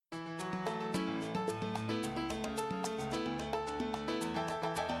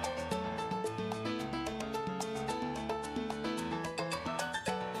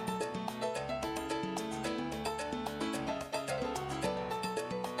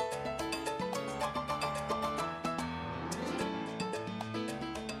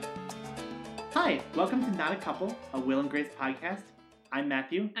Hi, welcome to Not a Couple, a Will and Grace podcast. I'm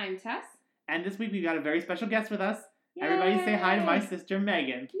Matthew, I'm Tess. and this week we've got a very special guest with us. Yay! Everybody say hi to my sister,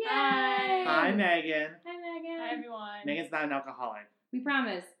 Megan. Yay! Hi, Megan. Hi, Megan. Hi, everyone. Megan's not an alcoholic. We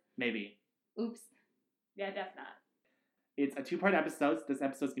promise. Maybe. Oops. Yeah, definitely not. It's a two-part episode. This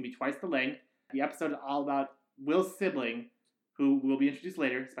episode's going to be twice the length. The episode is all about Will's sibling, who will be introduced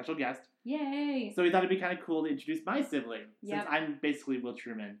later, special guest. Yay! So we thought it'd be kind of cool to introduce my sibling, Yep. since I'm basically Will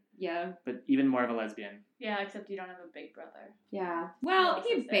Truman, Yeah. but even more of a lesbian. Yeah, except you don't have a big brother. Yeah. Well, Well,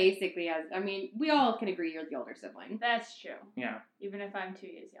 he sister. basically has. I mean, we all can agree you're the older sibling. That's true. Yeah. Even if I'm 2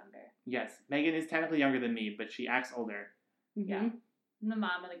 years younger. Yes. Megan is technically younger than me, but she acts older. Mm-hmm. Yeah. I'm the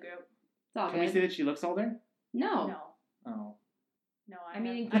mom of the group. It's all Can good. we say that she looks older? No. No. Oh. No, I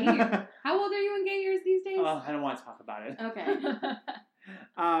mean, in have- gay years. How old are you in gay years these days? Oh, I don't want to talk about it. Okay.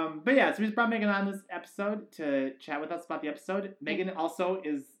 But yeah, so we just brought Megan on this episode to chat with us about the episode. Megan also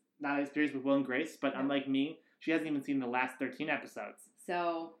is not experienced with Will and Grace, but unlike me, she hasn't even seen the last 13 episodes.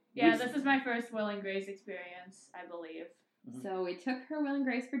 So, Yeah, this is my first Will and Grace experience, I believe. Mhm. so we took her Will and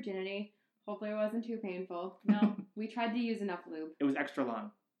Grace virginity. Hopefully, it wasn't too painful. No. We tried to use enough lube. It was extra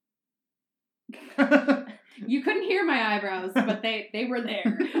long. You couldn't hear my eyebrows, but they were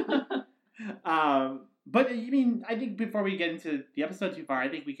there. But I mean, I think before we get into the episode too far, I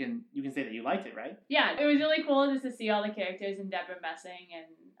think you can say that you liked it, right? Yeah, it was really cool just to see all the characters and Deborah Messing, and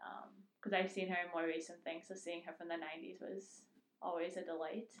because I've seen her in more recent things, so seeing her from the 90s was always a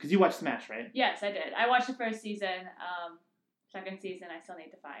delight. Because you watched Smash, right? Yes, I did. I watched the first season. Second season, I still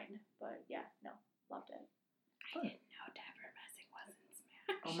need to find. But yeah, no, loved it. I didn't know Deborah Messing was in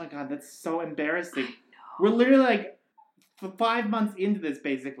Smash. Oh my god, that's so embarrassing. I know. We're literally like 5 months into this,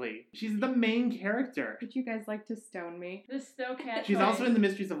 basically. She's the main character. Would you guys like to stone me? This still can't. She's also in The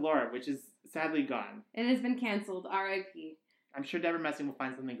Mysteries of Laura, which is sadly gone. It has been canceled. R.I.P. I'm sure Deborah Messing will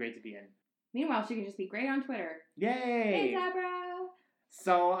find something great to be in. Meanwhile, she can just be great on Twitter. Yay! Hey, Deborah!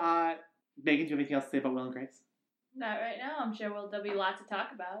 So, Megan, do you have anything else to say about Will and Grace? Not right now. I'm sure there'll be lots to talk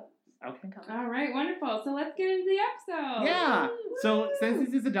about. Okay. Coming. All right, wonderful. So let's get into the episode. Yeah. So Woo! since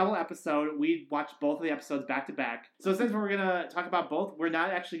this is a double episode, we watched both of the episodes back to back. So since we're gonna talk about both, we're not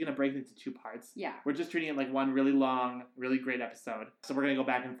actually gonna break it into two parts. Yeah. We're just treating it like one really long, really great episode. So we're gonna go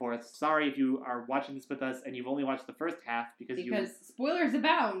back and forth. Sorry if you are watching this with us and you've only watched the first half because spoilers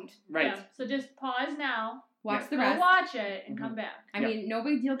abound. right. Yeah, so just pause now. Watch Yeah. the Go rest. watch it and Mhm. come back. I Yep. mean, no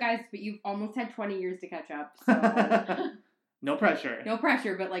big deal, guys, but you've almost had 20 years to catch up. So No pressure. no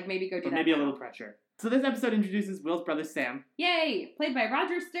pressure, but like maybe go do But that. maybe a now. little pressure. So this episode introduces Will's brother Sam. Yay! Played by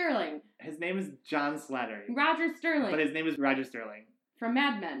Roger Sterling. His name is John Slattery. Roger Sterling But his name is Roger Sterling. from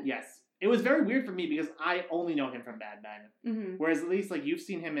Mad Men. Yes. It was very weird for me because I only know him from Mad Men. Mm-hmm. Whereas at least like you've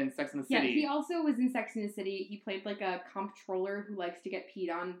seen him in Sex and the Yeah, City. he also was in Sex and the City. He played like a comptroller who likes to get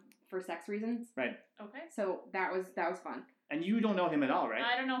peed on for sex reasons. Right. Okay. So that was fun. And you don't know him at all, right?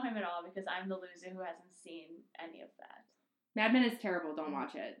 I don't know him at all because I'm the loser who hasn't seen any of that. Mad Men is terrible. Don't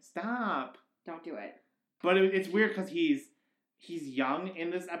watch it. Stop. Don't do it. But it's weird because he's young in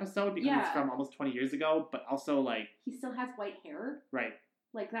this episode because it's Yeah. from almost 20 years ago, but also like, He still has white hair. right.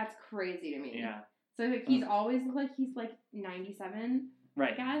 Like that's crazy to me. Yeah. So like he's always looked like he's like 97.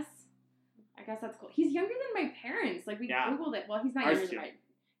 Right. I guess that's cool. He's younger than my parents. Like we Yeah. Googled it. Well, he's not Ours younger too. than my.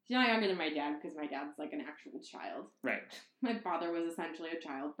 He's not younger than my dad because my dad's like an actual child. Right. My father was essentially a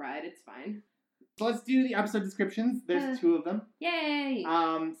child bride. It's fine. So let's do the episode descriptions. There's two of them. Yay!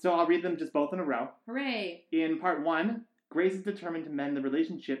 So I'll read them just both in a row. Hooray! In part 1, Grace is determined to mend the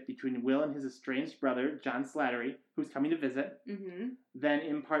relationship between Will and his estranged brother, John Slattery, who's coming to visit. Mm-hmm. Then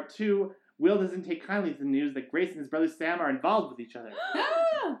in part 2, Will doesn't take kindly to the news that Grace and his brother Sam are involved with each other.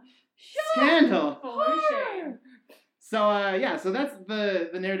 Ah! Scandal! For shame. So, so that's the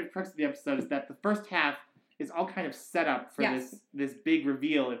narrative crux of the episode, is that the first half is all kind of set up for Yes. this big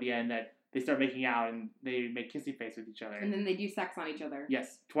reveal at the end that they start making out and they make kissy face with each other. And then they do sex on each other.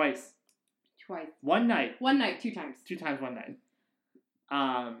 Yes, twice. Twice. One night. One night, 2 times. 2 times one night.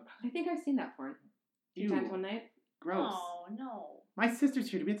 I think I've seen that porn. 2 Ew. times one night. Gross. Oh, no. My sister's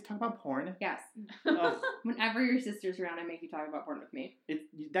here. Do we have to talk about porn? Yes. Ugh. Whenever your sister's around, I make you talk about porn with me.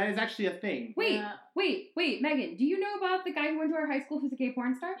 That is actually a thing. Wait, Yeah. wait, Megan, do you know about the guy who went to our high school who's a gay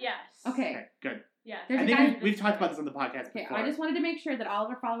porn star? Yes. Okay. Okay, good. Yes. There's I a think guy- we've talked about this on the podcast Okay, before. I just wanted to make sure that all of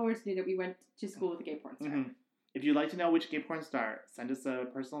our followers knew that we went to school with a gay porn star. Mhm. If you'd like to know which gay porn star, send us a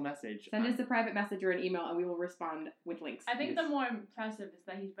personal message. Send us a private message or an email and we will respond with links. I think Yes. the more impressive is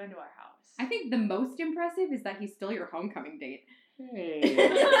that he's been to our house. I think the most impressive is that he's still your homecoming date. Hey.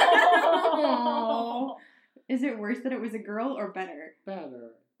 Aw. Is it worse that it was a girl or better?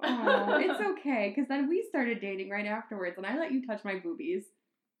 Better. Oh, it's okay, because then we started dating right afterwards and I let you touch my boobies.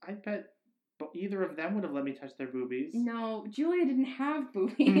 I bet but either of them would have let me touch their boobies. No, Julia didn't have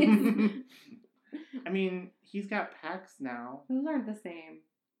boobies. I mean, he's got pecs now. Those aren't the same.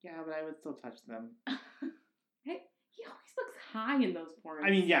 Yeah, but I would still touch them. Hey, he always looks high in those porns. I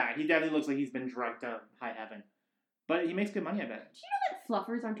mean, yeah, he definitely looks like he's been drugged to high heaven. But he makes good money, I bet. Do you know that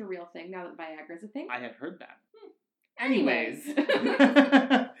fluffers aren't a real thing now that Viagra's a thing? I had heard that. Anyways.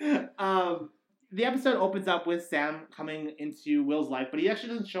 The episode opens up with Sam coming into Will's life, but he actually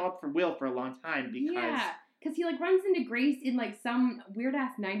doesn't show up for Will for a long time because... Yeah, because he, like, runs into Grace in, like, some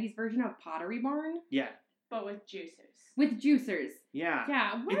weird-ass 90s version of Pottery Barn. Yeah. But with juicers. With juicers. Yeah.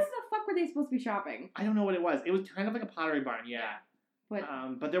 Yeah, where the fuck were they supposed to be shopping? I don't know what it was. It was kind of like a Pottery Barn, yeah.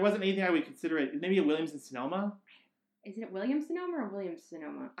 But there wasn't anything I would consider it. Maybe a Williams and Sonoma? Is it Williams-Sonoma or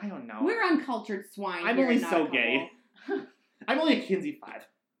Williams-Sonoma? I don't know. We're uncultured swine. I'm here only and not so a couple. gay. I'm only a Kinsey 5.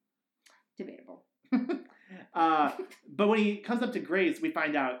 Debatable. But when he comes up to Grace, we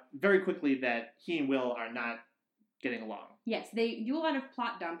find out very quickly that he and Will are not getting along. Yes, they do a lot of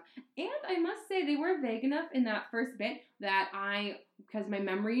plot dump. And I must say, they were vague enough in that first bit that because my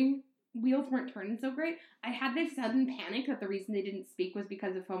memory wheels weren't turning so great, I had this sudden panic that the reason they didn't speak was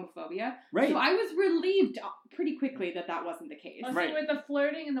because of homophobia. Right. So I was relieved pretty quickly that wasn't the case. Well, see, with the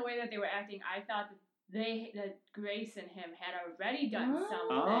flirting and the way that they were acting, I thought that Grace and him had already done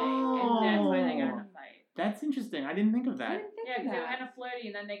something, and that's why they got in a fight. That's interesting. I didn't think of I that. didn't think Yeah, of because they were that. kind of flirty,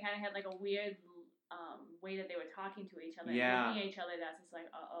 and then they kind of had like a weird way that they were talking to each other, Yeah. and looking at each other. That's just like,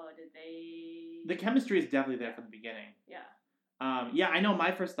 did they? The chemistry is definitely there from the beginning. Yeah. Yeah, I know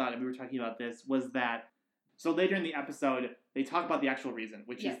my first thought, and we were talking about this, was that, so later in the episode, they talk about the actual reason,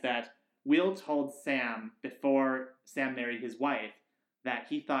 which is that Will told Sam, before Sam married his wife, that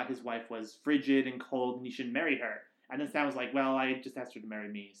he thought his wife was frigid and cold and he shouldn't marry her. And then Sam was like, well, I just asked her to marry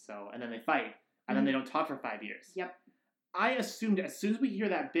me, so, and then they fight. And then they don't talk for 5 years. Yep. I assumed, as soon as we hear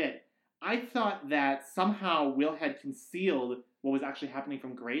that bit, I thought that somehow Will had concealed what was actually happening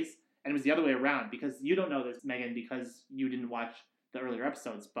from Grace, and it was the other way around, because you don't know this, Megan, because you didn't watch the earlier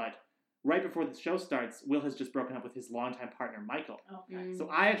episodes, but right before the show starts, Will has just broken up with his longtime partner, Michael. Okay. So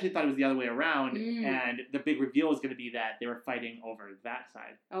I actually thought it was the other way around, and the big reveal was going to be that they were fighting over that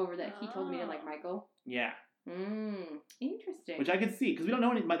side. Over that he told me to like Michael. Yeah. Interesting. Which I could see, because we don't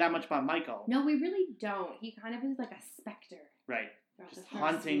know that much about Michael. No, we really don't. He kind of is like a specter. Right. throughout Just the first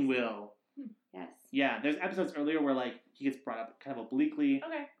haunting season. Will. Yes. Yeah, there's episodes earlier where, like, he gets brought up kind of obliquely.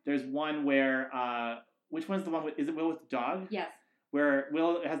 Okay. There's one where, which one's the one with, is it Will with the dog? Yes. Where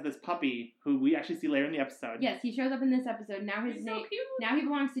Will has this puppy who we actually see later in the episode. Yes, he shows up in this episode. Now his He's name. so cute. Now he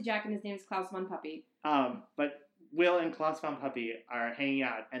belongs to Jack, and his name is Klaus Von Puppy. But Will and Klaus Von Puppy are hanging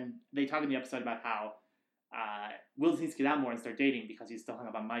out, and they talk in the episode about how Will needs to get out more and start dating because he's still hung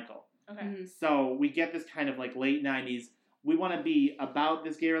up on Michael. Okay. Mm-hmm. So we get this kind of like late 90s, we want to be about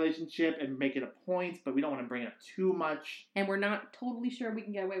this gay relationship and make it a point, but we don't want to bring it up too much. And we're not totally sure we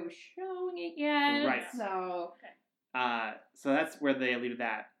can get away with showing it yet. Right. So. So that's where they leave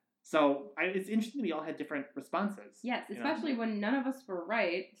that. So it's interesting we all had different responses. Yes, you know? especially when none of us were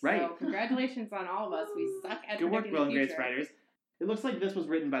right. Right. So congratulations on all of us. We suck at Good work, predicting Will the and Grace future. writers. It looks like this was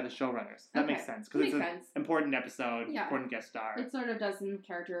written by the showrunners. That Okay. makes sense because it's Makes an sense. important episode, Yeah. important guest star. It sort of does some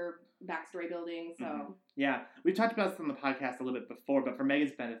character backstory building, so. Mhm. Yeah, we've talked about this on the podcast a little bit before, but for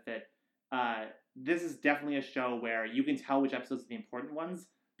Megan's benefit, this is definitely a show where you can tell which episodes are the important ones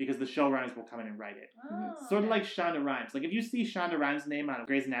because the showrunners will come in and write it. Oh, Sort of okay. like Shonda Rhimes. Like if you see Shonda Rhimes' name on a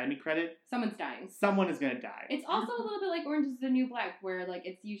Grey's Anatomy credit, Someone's dying. someone is going to die. It's also a little bit like Orange is the New Black, where like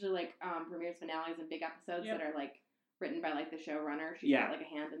it's usually like premieres, finales, and big episodes Yep. that are like written by like the showrunner. She's Yeah. got like a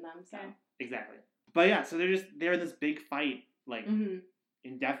hand in them. So. Okay. Exactly. But yeah, so they're in this big fight, like Mm-hmm.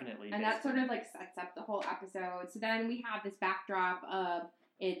 indefinitely. And that basically. sort of like sets up the whole episode. So then we have this backdrop of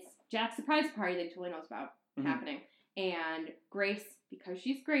it's Jack's surprise party that he totally knows about Mhm. happening. And Grace, because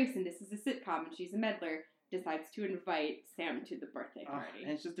she's Grace and this is a sitcom and she's a meddler, decides to invite Sam to the birthday Oh, party.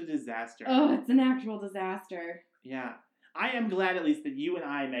 and it's just a disaster. Oh, it's an actual disaster. Yeah. I am glad at least that you and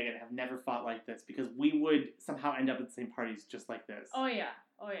I, Megan, have never fought like this because we would somehow end up at the same parties just like this. Oh yeah.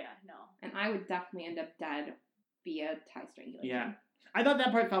 No. And I would definitely end up dead via tie strangulation. Yeah. I thought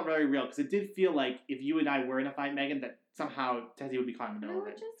that part felt very real because it did feel like if you and I were in a fight, Megan, that somehow Tessie would be caught in the I middle of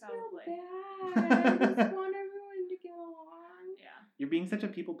would it. just Probably. feel bad. I just want everyone to get along. Yeah. You're being such a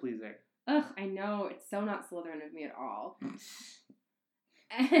people pleaser. Ugh, I know. It's so not Slytherin of me at all.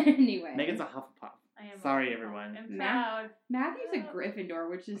 Anyway. Megan's a Hufflepuff. I am. Sorry, everyone. I'm Ma- proud. Matthew's a Gryffindor,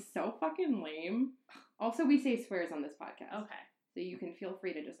 which is so fucking lame. Also, we say swears on this podcast. Okay. So you can feel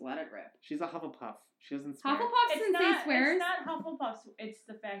free to just let it rip. She's a Hufflepuff. She doesn't swear. Hufflepuffs didn't say swears. It's not Hufflepuffs. It's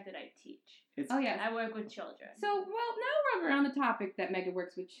the fact that I teach. Oh, yes. I work with children. So, well, now we're on the topic that Megan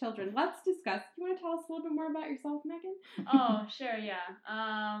works with children. Let's discuss. Do you want to tell us a little bit more about yourself, Megan? Oh, sure, yeah.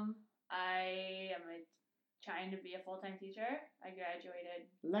 I am trying to be a full-time teacher. I graduated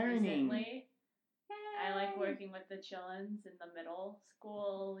recently. I like working with the chillins in the middle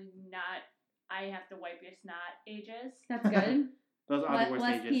school. I have to wipe your snot ages. That's good. Those are the worst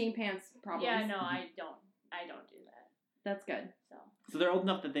less ages. peeing pants problems. Yeah, no, I don't do that. That's good. So they're old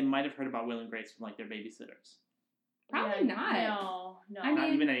enough that they might have heard about Will and Grace from like their babysitters. Probably not. No. I Not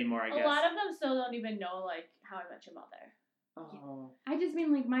mean, even anymore, I guess. A lot of them still don't even know like How I Met Your Mother. Oh. I just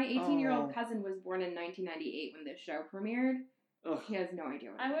mean like my 18-year-old cousin was born in 1998 when this show premiered. Ugh. He has no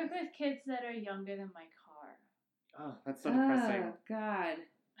idea what I it work is. with kids that are younger than my car. Oh, that's so depressing. Oh, God.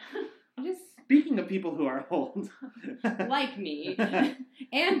 Just Speaking of people who are old. like me.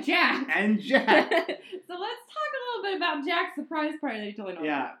 And Jack. And Jack. So let's talk a little bit about Jack's surprise party that he totally knows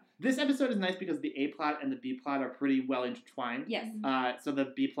Yeah. about. This episode is nice because the A plot and the B plot are pretty well intertwined. Yes. So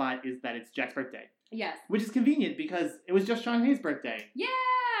the B plot is that it's Jack's birthday. Yes. Which is convenient because it was just Sean Hayes' birthday.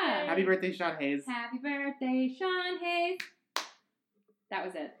 Yeah! Happy birthday, Sean Hayes. Happy birthday, Sean Hayes. That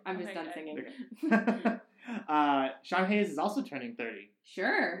was it. I'm just done singing. Sean Hayes is also turning 30.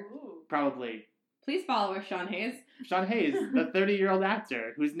 Sure. Ooh. Probably. Please follow us, Sean Hayes. Sean Hayes, the 30-year-old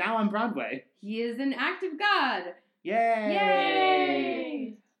actor who's now on Broadway. He is an active god. Yay!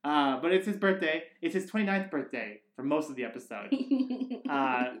 Yay! But it's his birthday. It's his 29th birthday for most of the episode.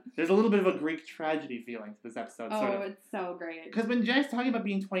 There's a little bit of a Greek tragedy feeling to this episode, sort of. It's so great. Because when Jack's talking about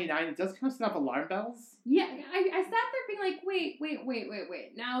being 29, it does kind of set off alarm bells. Yeah, I sat there being like,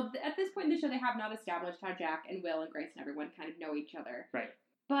 wait. Now, at this point in the show, they have not established how Jack and Will and Grace and everyone kind of know each other. Right.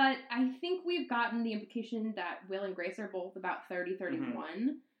 But I think we've gotten the implication that Will and Grace are both about 30, 31. Mm-hmm.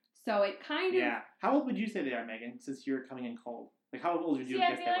 So it kind of... Yeah. How old would you say they are, Megan, since you're coming in cold? Like, how old would you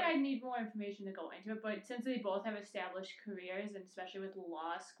guess guess I feel like I need more information to go into it, but since they both have established careers, and especially with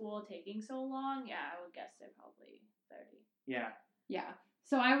law school taking so long, yeah, I would guess they're probably 30. Yeah. Yeah.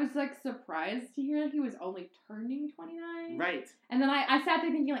 So I was, like, surprised to hear that he was only turning 29. Right. And then I sat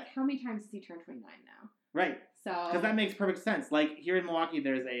there thinking, like, how many times has he turned 29 now? Right. So... Because that makes perfect sense. Like, here in Milwaukee,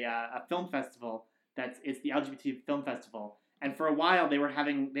 there's a film festival it's the LGBT Film Festival. And for a while, they had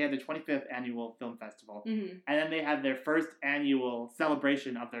their 25th annual film festival. Mm-hmm. And then they had their first annual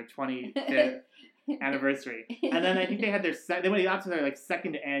celebration of their 25th anniversary. And then I think they had they went up to their, like,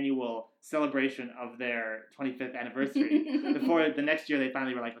 second annual celebration of their 25th anniversary. Before the next year, they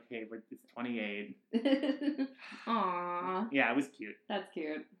finally were like, okay, it's 28. Aww. Yeah, it was cute. That's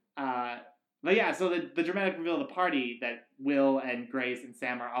cute. But yeah, so the dramatic reveal of the party that Will and Grace and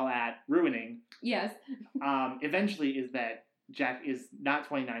Sam are all at ruining, yes, eventually is that Jack is not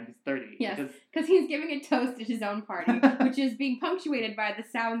 29, he's 30. Yes, because he's giving a toast at his own party, which is being punctuated by the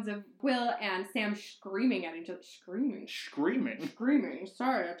sounds of Will and Sam screaming at each other. Screaming.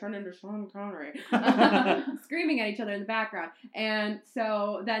 Sorry, I turned into Sean Connery. Screaming at each other in the background. And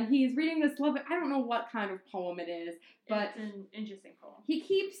so then he's reading this love. I don't know what kind of poem it is, but it's an interesting poem. He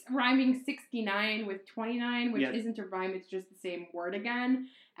keeps rhyming 69 with 29, which yes. isn't a rhyme, it's just the same word again.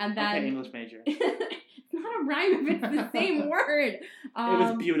 And then... Okay, English major. It's not a rhyme if it's the same word. It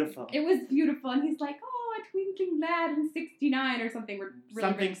was beautiful. It was beautiful. And he's like, oh, a twinkling lad in 69 or something.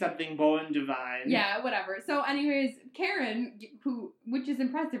 Really something born divine. Yeah, whatever. So anyways, Karen, which is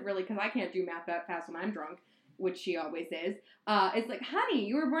impressive really, because I can't do math that fast when I'm drunk, which she always is like, honey,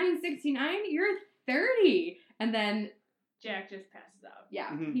 you were born in 69? You're 30. And then... Jack just passes out. Yeah,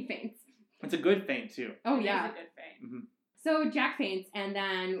 mm-hmm. He faints. It's a good faint, too. Oh, It yeah. is a good faint. Mm-hmm. So Jack faints, and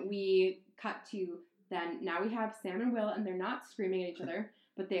then we cut to... Then now we have Sam and Will, and they're not screaming at each other,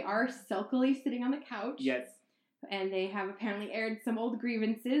 but they are sulkily sitting on the couch. Yes. And they have apparently aired some old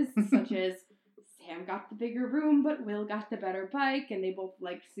grievances, such as Sam got the bigger room, but Will got the better bike, and they both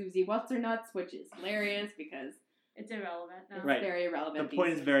like Susie What's-Her-Nuts, which is hilarious because... It's irrelevant now. It's right. very irrelevant. The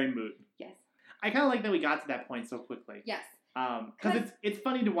point is very moot. Yes. I kind of like that we got to that point so quickly. Yes. Because it's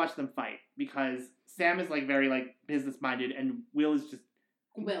funny to watch them fight, because Sam is like very like business-minded, and Will is just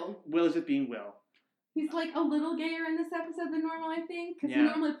being Will. He's like a little gayer in this episode than normal, I think, because he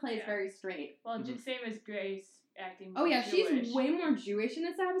normally plays very straight. Well, just same as Grace acting more Oh yeah, Jewish. she's way more Jewish in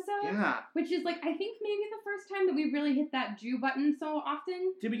this episode. Yeah. Which is like, I think maybe the first time that we really hit that Jew button so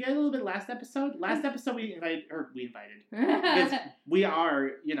often. Did we get a little bit last episode? Last episode we invited. Because we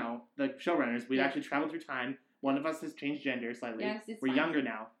are, the showrunners. We've actually traveled through time. One of us has changed gender slightly. Yes, We're fine. younger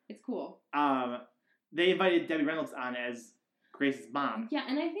now. It's cool. They invited Debbie Reynolds on as Grace's mom. Yeah,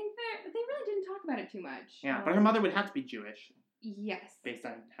 and I think they really didn't talk about it too much. Yeah, but her mother would have to be Jewish. Yes. Based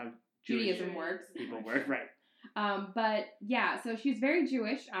on how Jewish Judaism works. people work, right. But yeah, so she's very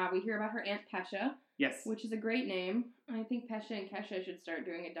Jewish. We hear about her Aunt Pesha. Yes. Which is a great name. I think Pesha and Kesha should start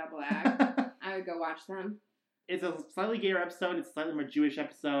doing a double act. I would go watch them. It's a slightly gayer episode. It's a slightly more Jewish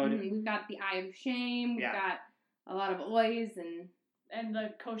episode. Mm-hmm. We've got the Eye of Shame. We've got a lot of oys and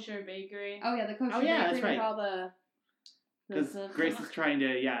the kosher bakery. Oh yeah, the kosher bakery that's right. With all the because Grace is trying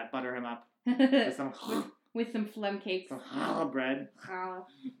to butter him up with some phlegm cakes. Some challah bread. Challah.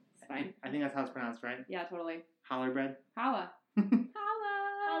 It's fine. I think that's how it's pronounced, right? Yeah, totally. Challah bread. Challah.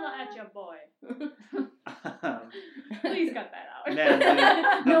 Holla at your boy. Please cut that out.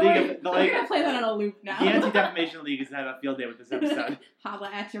 We're gonna play that on a loop now. The Anti-Defamation League is gonna have a field day with this episode. Holla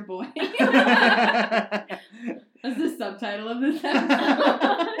at your boy. That's the subtitle of this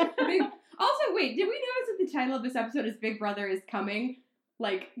episode. Also, wait, did we notice that the title of this episode is Big Brother is Coming?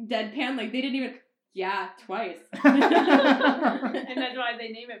 Like, deadpan? Like, they didn't even... Yeah, twice. And that's why they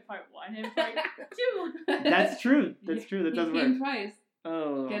name it Part 1 and Part 2. That's true. That's true. That does work. Came twice.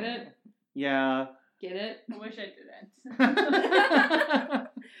 Oh. Get it? Yeah. Get it? I wish I didn't.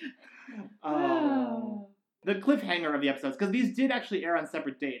 Oh. The cliffhanger of the episodes, because these did actually air on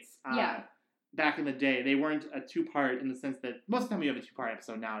separate dates. Back in the day, they weren't a two-part in the sense that most of the time we have a two-part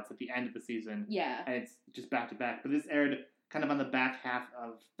episode now. It's at the end of the season. Yeah. And it's just back-to-back. But this aired kind of on the back half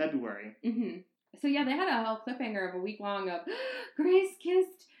of February. Mm-hmm. So yeah, they had a whole cliffhanger of a week long of, Grace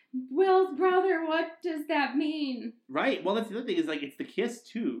kissed Will's brother. What does that mean? Right. Well, that's the other thing is, like, it's the kiss,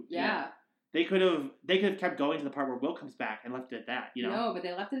 too. Yeah. They could have kept going to the part where Will comes back and left it at that, you know? No, but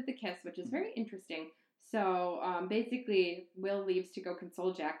they left it at the kiss, which is very interesting. So, basically, Will leaves to go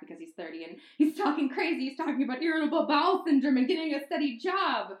console Jack because he's 30 and he's talking crazy. He's talking about irritable bowel syndrome and getting a steady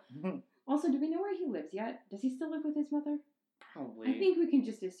job. Also, do we know where he lives yet? Does he still live with his mother? Probably. I think we can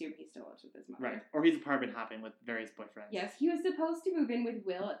just assume he still lives with his mother. Right. Or he's apartment hopping with various boyfriends. Yes, he was supposed to move in with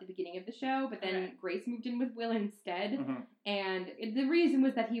Will at the beginning of the show, but then Grace moved in with Will instead. Mm-hmm. And the reason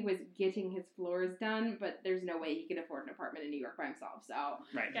was that he was getting his floors done, but there's no way he could afford an apartment in New York by himself, so...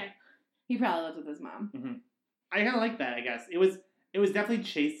 Right. Okay. He probably lives with his mom. Mm-hmm. I kind of like that, I guess. It was definitely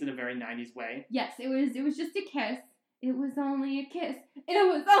chased in a very 90s way. Yes, it was just a kiss. It was only a kiss. It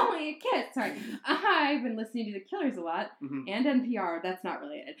was only a kiss. Sorry. I've been listening to The Killers a lot. Mm-hmm. And NPR. That's not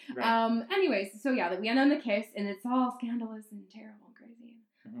related. Right. Anyways, so yeah, we end on the kiss, and it's all scandalous and terrible and crazy.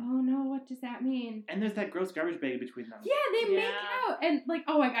 Mm-hmm. Oh no, what does that mean? And there's that gross garbage bag between them. Yeah, they make out. And like,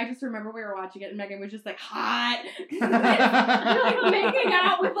 I just remember we were watching it, and Megan was just like, hot. They're like making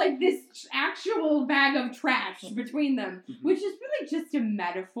out with like this actual bag of trash between them, which is really just a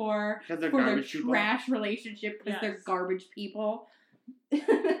metaphor for their trash relationship because they're garbage people.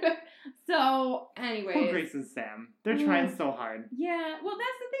 So, anyways. Poor Grace and Sam. They're trying so hard. Yeah, well,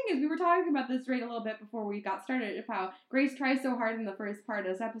 that's the thing is we were talking about this right a little bit before we got started of how Grace tries so hard in the first part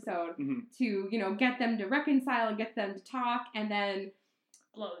of this episode to, get them to reconcile and get them to talk, and then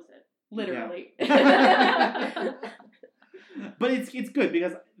blows it. Literally. Yeah. But it's good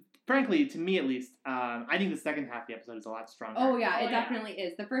because, frankly, to me at least, I think the second half of the episode is a lot stronger. Oh, yeah, it definitely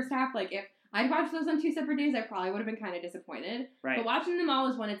is. The first half, like, if I'd watched those on 2 separate days, I probably would have been kind of disappointed. Right. But watching them all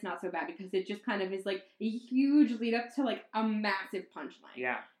as one, it's not so bad because it just kind of is, like, a huge lead up to, like, a massive punchline.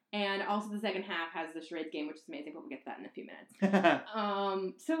 Yeah. And also the second half has the charades game, which is amazing, but we'll get to that in a few minutes.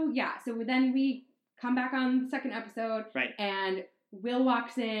 So then we come back on the second episode. Right. And Will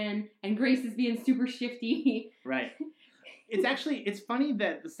walks in, and Grace is being super shifty. Right. It's funny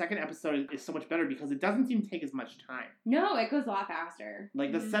that the second episode is so much better because it doesn't seem to take as much time. No, it goes a lot faster.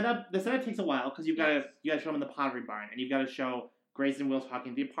 Like the setup takes a while because you gotta show them in the Pottery Barn, and you've got to show Grace and Will talking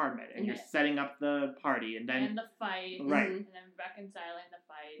in the apartment, and you're setting up the party, and then the fight, right, and then reconciling the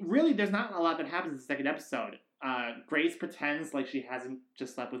fight. Really, there's not a lot that happens in the second episode. Grace pretends like she hasn't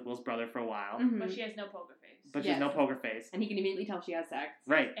just slept with Will's brother for a while, but she has no poker face. She has no poker face, and he can immediately tell she has sex.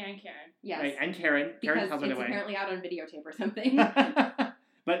 Right. And Karen. Yes. Right. And Karen. Because Karen tells her it's away. apparently out on videotape or something.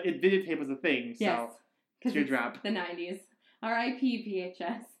 But videotape was a thing, so teardrop. The 90s. R.I.P.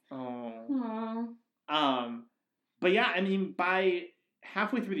 VHS. Oh. But yeah, I mean, by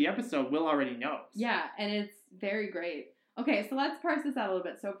halfway through the episode, Will already knows. Yeah, and it's very great. Okay, so let's parse this out a little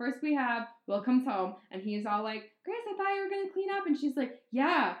bit. So first we have Will comes home, and he's all like, Grace, I thought you were going to clean up. And she's like,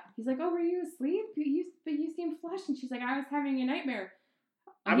 yeah. He's like, oh, were you asleep? But you seem flushed. And she's like, I was having a nightmare.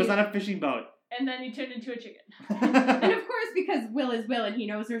 I was on a fishing boat. And then he turned into a chicken. And of course, because Will is Will, and he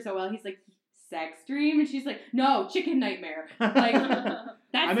knows her so well, he's like, sex dream? And she's like, no, chicken nightmare. Like, I'm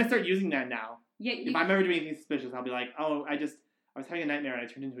going to start using that now. Yeah. If I'm ever doing anything suspicious, I'll be like, oh, I was having a nightmare and I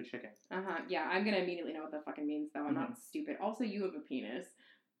turned into a chicken. Yeah, I'm going to immediately know what that fucking means, though. I'm not stupid. Also, you have a penis.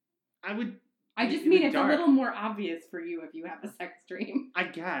 I would I just in mean the it's dark. a little more obvious for you if you have a sex dream. I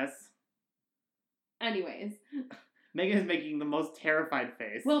guess. Anyways. Megan is making the most terrified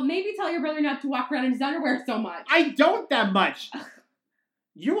face. Well, maybe tell your brother not to walk around in his underwear so much. I don't that much.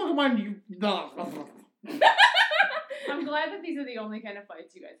 You walk around, you. I'm glad that these are the only kind of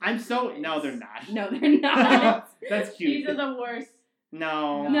fights you guys have. I'm so. No, they're not. No, they're not. That's cute. These are the worst.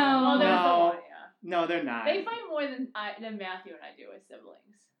 No. No. Oh, there's the No. one, yeah. No, they're not. They fight more than Matthew and I do as siblings.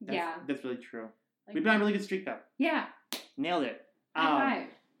 That's really true. Like, We've been on a really good streak, though. Yeah. Nailed it. High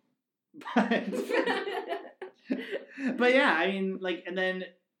But, but yeah, I mean, like, and then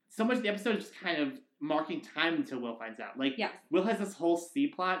so much of the episode is just kind of marking time until Will finds out. Like, Yes. Will has this whole C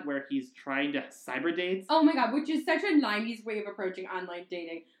plot where he's trying to cyber dates. Oh my god, which is such a 90s way of approaching online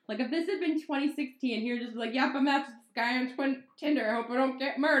dating. Like, if this had been 2016, he would just be like, yep, I matched this guy on Tinder. I hope I don't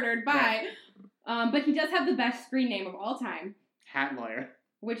get murdered. Bye. Right. But he does have the best screen name of all time, Hat lawyer.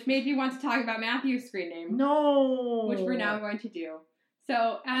 which made me want to talk about Matthew's screen name. No. Which we're now going to do.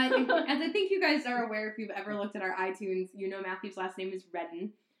 So, as I think you guys are aware, if you've ever looked at our iTunes, you know Matthew's last name is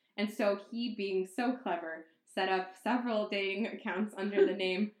Redden. And so he, being so clever, set up several dating accounts under the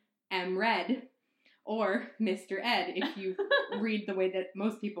name M. Red or Mr. Ed, if you read the way that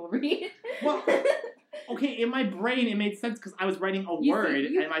most people read. Well, okay, in my brain it made sense because I was writing a You see, word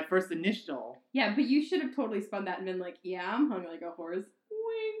you- and my first initial. Yeah, but you should have totally spun that and been like, yeah, I'm hung like a horse.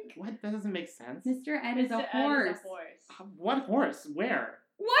 Wink. What? That doesn't make sense. Mr. Ed is a Mr. Ed horse. is a horse. What horse? Where?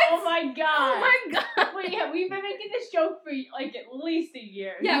 What? Oh my god. Oh my god. Wait, yeah, we've been making this joke for like at least a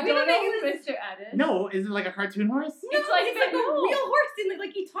year. Yeah, You we've don't been know making who this- Mr. Ed is? No, is it like a cartoon horse? No, It's like it's like a no. real horse and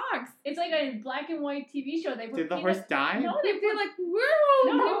like he talks. It's like a black and white TV show. They put Did the peanut- horse die? No, They they feel put like,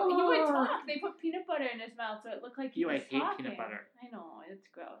 whoa. no, he would talk. They put peanut butter in his mouth so it looked like he Ew, I was hate talking. peanut butter. I know, it's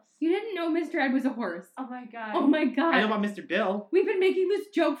gross. You didn't know Mr. Ed was a horse. Oh my god. Oh my I know god. about Mr. Bill. We've been making this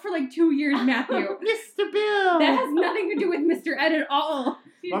joke for like 2 years, Matthew. Mr. Bill! That has nothing to do with Mr. Ed at all.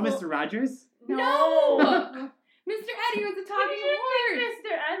 What about Mr. Rogers? No. Mr. Ed, he was a What talking did you horse. think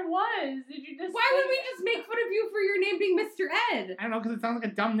Mr. Ed was? Did you just Why would we think- just make fun of you for your name being Mr. Ed? I don't know, because it sounds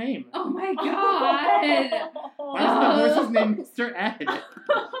like a dumb name. Oh my god. Why is the horse's name Mr. Ed?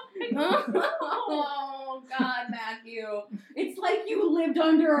 Oh god, Matthew. It's like you lived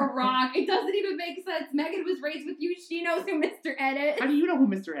under a rock. It doesn't even make sense. Megan was raised with you. She knows who Mr. Ed How is. do you know who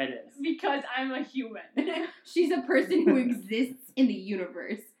Mr. Ed is? Because I'm a human. She's a person who exists in the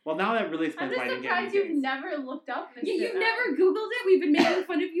universe. Well, now that really I'm explains just why I didn't get surprised any you've dates. never looked up Mr. Yeah, you've Ed. never Googled it? We've been making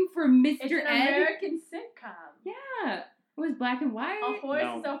fun of you for Mr. It's an Ed. American sitcom. Yeah. It was black and white. A horse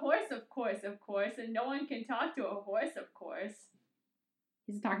No. is a horse, of course, and no one can talk to a horse, of course.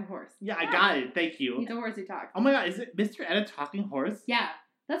 He's a talking horse. Yeah, I got it. Thank you. He's a horse who talks. Oh my god, is it Mr. Ed a talking horse? Yeah.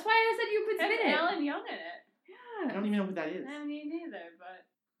 That's why I said you could Has spin it. Alan Young in it. I Yeah. don't even know who that is. Me neither,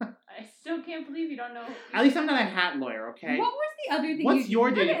 but I still can't believe you don't know. At least I'm not a hat lawyer, okay? What was the other thing What's you your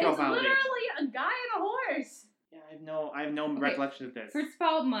did? dating It's profile? literally Dave? a guy and a horse. Yeah, I have no Okay. recollection of this. First of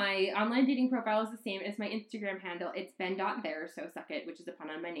all, my online dating profile is the same as my Instagram handle. It's ben.there, so suck it, which is a pun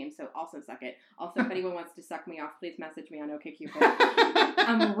on my name, so also suck it. Also, if anyone wants to suck me off, please message me on OkCupid.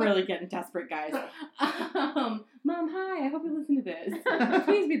 I'm really getting desperate, guys. Mom, hi, I hope you listen to this.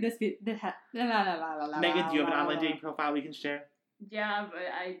 Please be this. Megan, do you have an online dating profile we can share? Yeah, but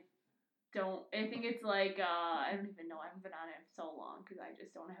I don't. I think it's like I don't even know. I haven't been on it so long because I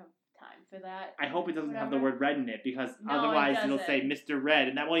just don't have time for that. I hope it doesn't have the Whatever. word red in it because No, it otherwise it'll doesn't. say Mr. Red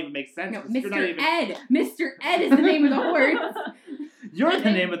and that won't even make sense. No, 'cause you're not Mr. even- Ed. Mr. Ed is the name of the horse. You're I the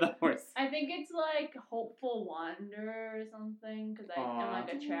think- name of the horse. I think it's like Hopeful Wanderer or something because I'm Aw.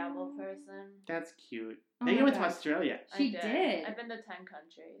 like a travel person. That's cute. Oh Megan my went to gosh. Australia. She I did. I've been to 10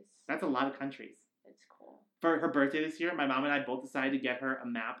 countries. That's a lot of countries. It's cool. For her birthday this year, my mom and I both decided to get her a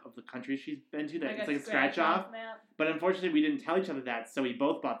map of the countries she's been to. That it's like a scratch off. map. But unfortunately, we didn't tell each other that, so we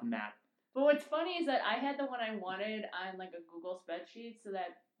both bought the map. But what's funny is that I had the one I wanted on like a Google spreadsheet so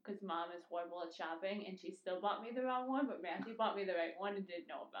that because mom is horrible at shopping and she still bought me the wrong one, but Matthew bought me the right one and didn't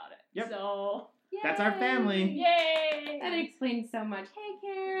know about it. Yep. So That's our family. yay! That explains so much. Hey,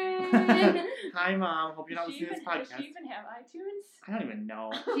 Karen. Hi, Mom. Hope you're not Does she listening to this even- Does podcast. she even have iTunes? I don't even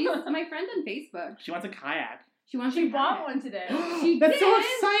know. She's my friend on Facebook. She wants a kayak. She wants She a bought kayak. one today. She That's so did?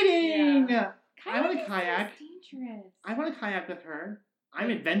 exciting! I want a Kayak is kayak. so dangerous. I want to kayak with her. I'm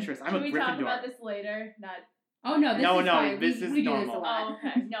adventurous. I'm Can a we talk Gryffindor. about this later? Not. Oh no, this No, is no, fine. this we, is we do normal. this a lot. Oh,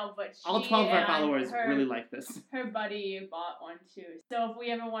 okay. No, but she All 12 of our and followers her, really like this. Her buddy bought one too. So if we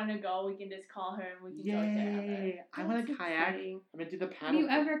ever want to go, we can just call her and we can go together. Yay! I want a That's kayak. exciting. I'm gonna do the Have paddle. you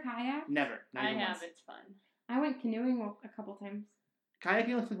ever kayaked? Never. Not I even have. once. It's fun. I went canoeing a couple times.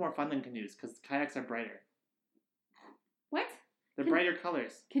 Kayaking looks like more fun than canoes because kayaks are brighter. What? They're brighter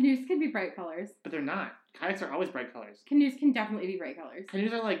colors. Canoes can be bright colors. But they're not. Kayaks are always bright colors. Canoes can definitely be bright colors.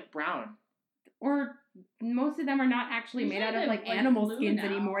 Canoes are like brown. Or most of them are not actually made out of like animal skins now.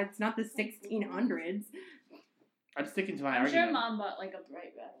 anymore. It's not the 1600s. I'm sticking to my I'm argument. sure Mom bought like a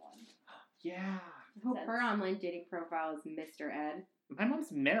bright red one. Yeah. I hope her online dating profile is Mr. Ed. My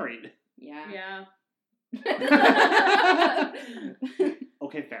mom's married. Yeah. Yeah.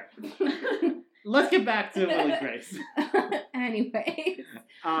 Okay, fair. Let's get back to Will and Grace. Anyways.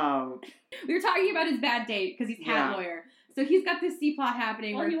 We were talking about his bad date because he's hat lawyer. So he's got this C-plot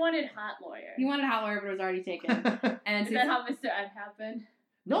happening. Well, he wanted hot lawyer. He wanted hot lawyer, but it was already taken. And Is that how Mr. Ed happened?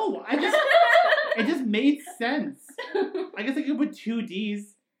 No, it just made sense. I guess I could put 2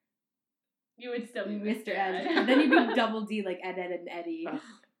 D's. You would still be Mr. Ed. Then you'd be double D like Ed, and Eddie.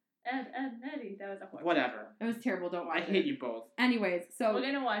 Ed, and Eddie. That was a horrible. Whatever. It was terrible. Don't watch it. I hate you both. Anyways, so we're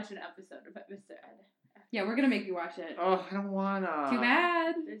gonna watch an episode of Mr. Ed. Yeah, we're gonna make you watch it. Oh, I don't wanna. Too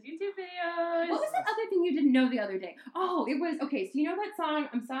bad. There's YouTube videos. What was that other thing you didn't know the other day? Oh, it was okay. So you know that song?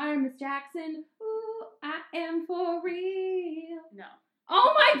 I'm sorry, Miss Jackson. Ooh, I am for real. No.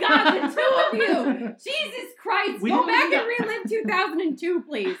 Oh my God, the two of you! Jesus Christ! Go back and relive 2002,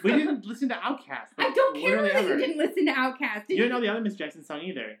 please. We didn't listen to Outkast. I don't care that you didn't listen to Outkast. You don't know the other Miss Jackson song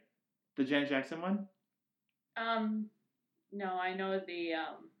either. The Janet Jackson one? No, I know the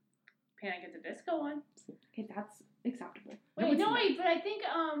Panic at the Disco one. Okay, that's acceptable. Wait, but I think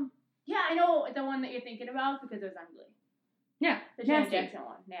yeah, I know the one that you're thinking about because it was ugly. Yeah, the Janet Jackson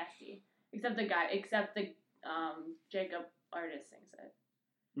one, nasty. Except the Jacob Artist sings it.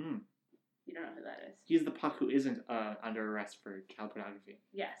 You don't know who that is. He's the puck who isn't under arrest for child pornography.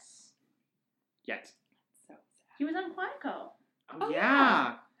 Yes. Yet. So sad. He was on Quantico. Oh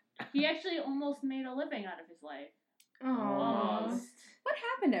yeah. He actually almost made a living out of his life. Almost. What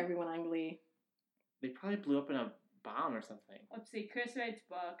happened to everyone on Glee? They probably blew up in a bomb or something. Let's see. Chris writes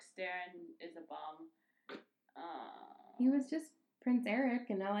books. Darren is a bum. He was just Prince Eric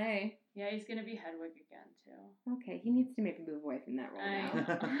in L.A. Yeah, he's gonna be Hedwig again too. Okay, he needs to maybe move away from that role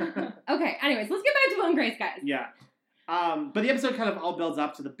now. Okay, anyways, let's get back to Will and Grace, guys. Yeah. But the episode kind of all builds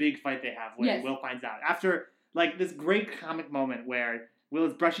up to the big fight they have when Will finds out. After like this great comic moment where Will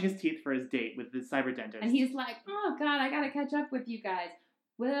is brushing his teeth for his date with the cyber dentist. And he's like, oh God, I gotta catch up with you guys.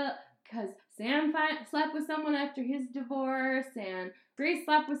 Well, because Sam slept with someone after his divorce, and Grace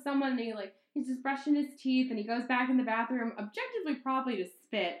slept with someone, and he's just brushing his teeth, and he goes back in the bathroom, objectively probably to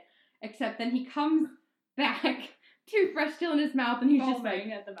spit, except then he comes back, toothbrush still in his mouth, and he's just like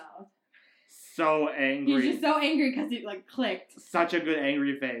at the mouth. So angry. He's just so angry because it clicked. Such a good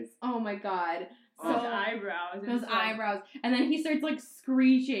angry face. Oh my God. So eyebrows. Those eyebrows. And then he starts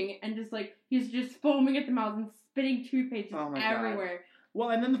screeching and just he's just foaming at the mouth and spitting toothpaste everywhere. God. Well,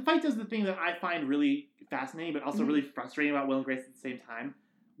 and then the fight does the thing that I find really fascinating but also really frustrating about Will and Grace at the same time.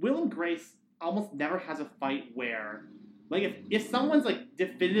 Will and Grace almost never has a fight where, if someone's,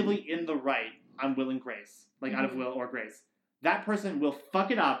 definitively in the right on Will and Grace, out of Will or Grace, that person will fuck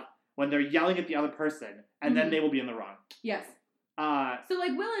it up when they're yelling at the other person, and then they will be in the wrong. Yes. So,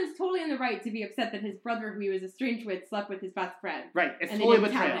 Will is totally in the right to be upset that his brother, who he was estranged with, slept with his best friend. Right. It's totally a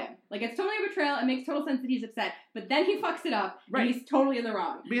betrayal. It's totally a betrayal. It makes total sense that he's upset. But then he fucks it up, and he's totally in the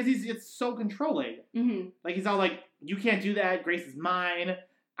wrong. Because it's so controlling. Mm-hmm. He's all you can't do that. Grace is mine.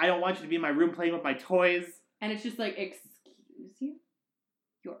 I don't want you to be in my room playing with my toys. And it's just excuse you?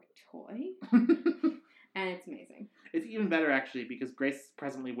 Your toy? And it's amazing. It's even better, actually, because Grace is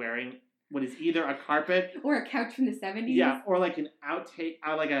presently wearing what is either a carpet or a couch from the 70s. Yeah, or an outtake,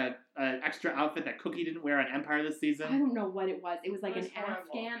 an extra outfit that Cookie didn't wear on Empire this season. I don't know what it was. It was an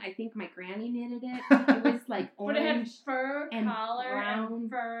Afghan. I think my granny knitted it. It was orange, but it had fur and collar brown. and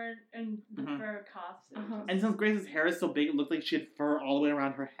fur and fur cuffs. And since Grace's hair is so big, it looked like she had fur all the way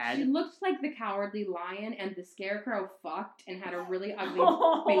around her head. She looked like the Cowardly Lion, and the Scarecrow fucked and had a really ugly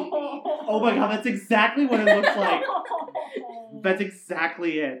baby. Oh my God, that's exactly what it looks like. That's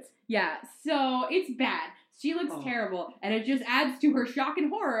exactly it. Yeah, so it's bad. She looks terrible, and it just adds to her shock and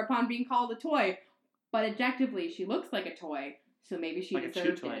horror upon being called a toy. But objectively, she looks like a toy, so maybe she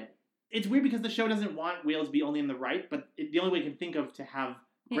deserved it. It's weird because the show doesn't want Will to be only in the right, but the only way you can think of to have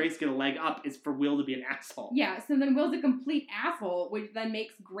Grace get a leg up is for Will to be an asshole. Yeah, so then Will's a complete asshole, which then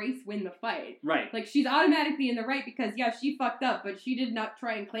makes Grace win the fight. Right. She's automatically in the right because, yeah, she fucked up, but she did not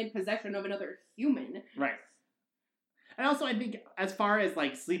try and claim possession of another human. Right. And also, I think, as far as,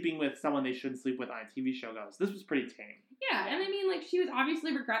 sleeping with someone they shouldn't sleep with on a TV show goes, this was pretty tame. Yeah, and I mean, she was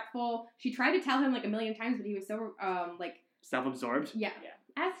obviously regretful. She tried to tell him, a million times, but he was so, self-absorbed? Yeah.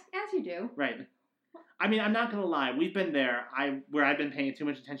 As you do. Right. I mean, I'm not gonna lie. We've been there. Where I've been paying too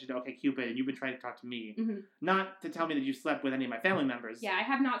much attention to OkCupid, and you've been trying to talk to me, not to tell me that you slept with any of my family members. Yeah, I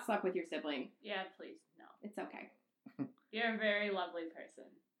have not slept with your sibling. Yeah, please, no. It's okay. You're a very lovely person.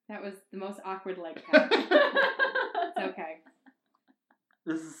 That was the most awkward leg cut. It's okay.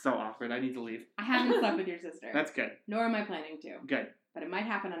 This is so awkward. I need to leave. I haven't slept with your sister. That's good. Nor am I planning to. Good. But it might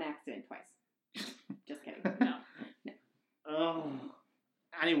happen on accident twice. Just kidding. No. Oh.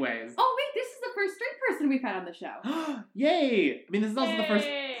 Anyways. Oh, wait, this is the first straight person we've had on the show. Yay! I mean, this is also the first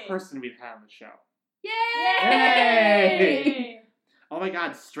person we've had on the show. Yay! Yay! Oh my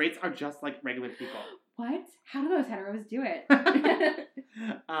god, straights are just like regular people. What? How do those heteros do it?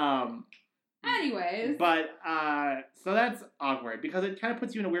 Anyways. But, so that's awkward, because it kind of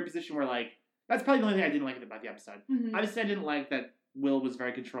puts you in a weird position where, like, that's probably the only thing I didn't like about the episode. Obviously, I didn't like that Will was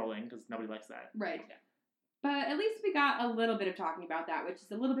very controlling, because nobody likes that. Right. But at least we got a little bit of talking about that, which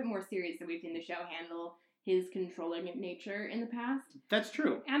is a little bit more serious than we've seen the show handle his controlling nature in the past. That's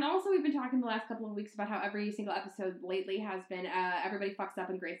true. And also we've been talking the last couple of weeks about how every single episode lately has been everybody fucks up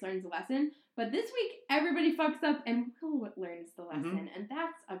and Grace learns a lesson. But this week, everybody fucks up and Will learns the lesson. And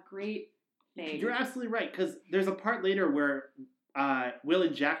that's a great thing. You're absolutely right, because there's a part later where Will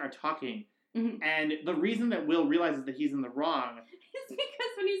and Jack are talking, and the reason that Will realizes that he's in the wrong is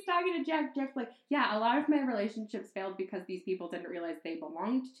because when he's talking to Jack, Jack's like, yeah, a lot of my relationships failed because these people didn't realize they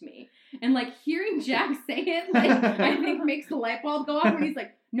belonged to me. And, like, hearing Jack say it, like, I think makes the light bulb go off when he's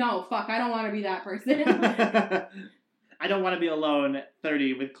like, no, fuck, I don't want to be that person. I don't want to be alone at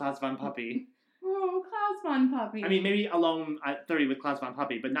 30 with Klaus Von Puppy. Oh, Klaus Von Puppy. I mean, maybe alone at 30 with Klaus Von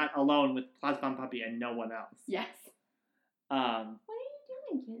Puppy, but not alone with Klaus Von Puppy and no one else. Yes. What are you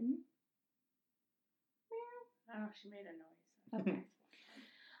doing, kitten? Oh, she made a noise. Okay.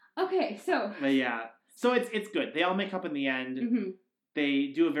 Okay, so. But yeah. So it's good. They all make up in the end.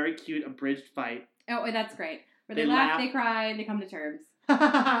 They do a very cute abridged fight. Oh, that's great. Where they laugh, they cry, they come to terms.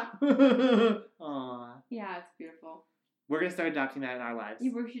 Aww. Yeah, it's beautiful. We're going to start adopting that in our lives.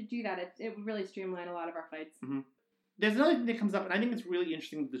 We should do that. It would really streamline a lot of our fights. There's another thing that comes up, and I think it's really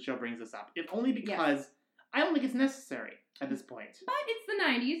interesting that the show brings this up. If only because I don't think it's necessary at this point. But it's the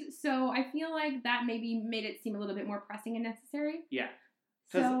 90s, so I feel like that maybe made it seem a little bit more pressing and necessary. Yeah.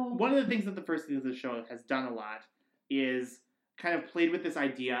 Because one of the things that the first season of the show has done a lot is kind of played with this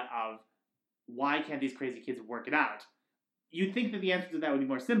idea of why can't these crazy kids work it out? You'd think that the answer to that would be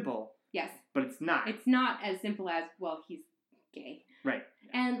more simple. Yes. But it's not. It's not as simple as, well, he's gay. Right.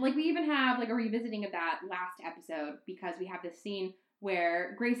 And, like, we even have, like, a revisiting of that last episode because we have this scene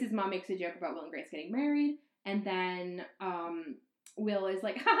where Grace's mom makes a joke about Will and Grace getting married, and then Will is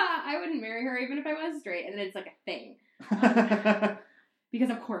like, haha, I wouldn't marry her even if I was straight, and then it's, like, a thing. Because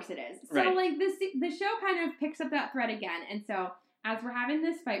of course it is. So, like, the show kind of picks up that thread again, and so as we're having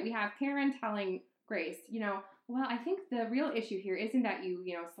this fight, we have Karen telling Grace, well, I think the real issue here isn't that you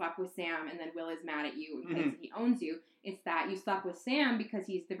slept with Sam and then Will is mad at you because he owns you. It's that you slept with Sam because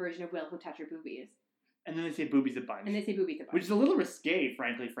he's the version of Will who touched your boobies. And then they say boobies a bunch. Which is a little risque,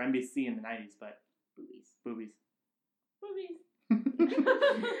 frankly, for NBC in the 90s, but boobies.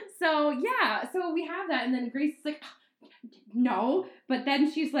 So we have that, and then Grace is like, no, but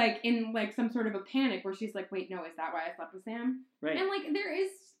then she's like in like some sort of a panic where she's like, wait, no, is that why I slept with Sam? Right. And like there is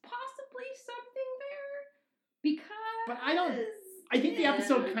possibly something there because. But I think the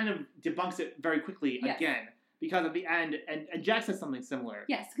episode kind of debunks it very quickly again because at the end, and Jack says something similar.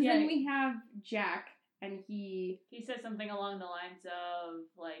 Yes, because then we have Jack and he says something along the lines of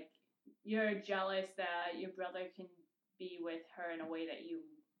like, you're jealous that your brother can be with her in a way that you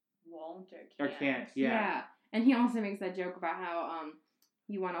won't or can't. Yeah. And he also makes that joke about how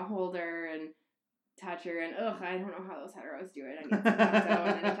you want to hold her and touch her, and I don't know how those heteros do it. I mean,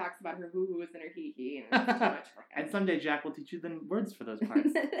 and then he talks about her hoo-hoos and her hee-hee, and it's too much for him. And someday Jack will teach you the words for those parts.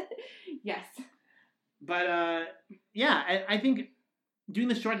 Yes. But, I think doing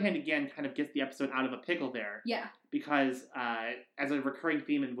the shorthand again kind of gets the episode out of a pickle there. Yeah. Because as a recurring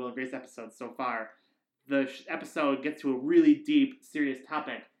theme in Will and Grace episodes so far, the episode gets to a really deep, serious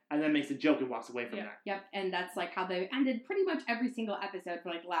topic, and then makes a joke and walks away from that. Yep, and that's like how they've ended pretty much every single episode for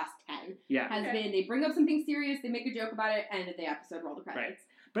like the last 10. Yeah. Has been, they bring up something serious, they make a joke about it, end of the episode, roll the credits. Right.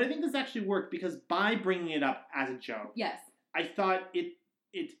 But I think this actually worked because by bringing it up as a joke, I thought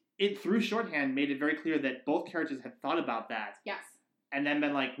it through shorthand made it very clear that both characters had thought about that. Yes. And then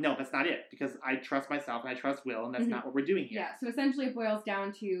been like, no, that's not it, because I trust myself and I trust Will, and that's not what we're doing here. Yeah, so essentially it boils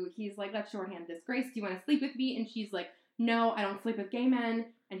down to, he's like, let's shorthand this. Grace, do you want to sleep with me? And she's like, no, I don't sleep with gay men.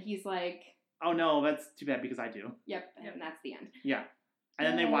 And he's like, oh no, that's too bad because I do. Yep, and that's the end. Yeah. And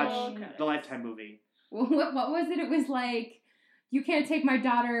then they watch the Lifetime movie. What was it? It was like, you can't take my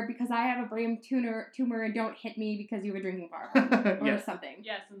daughter because I have a brain tumor and don't hit me because you have a drinking problem or something.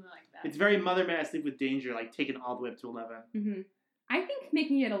 Yeah, something like that. It's very Mother May I Sleep with Danger, like taken all the way up to 11. Mm-hmm. I think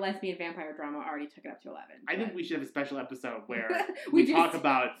making it a lesbian vampire drama already took it up to 11. I think we should have a special episode where we we talk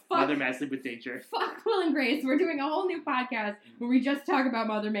about fuck, Mother May I Sleep with Danger. Fuck Will and Grace. We're doing a whole new podcast where we just talk about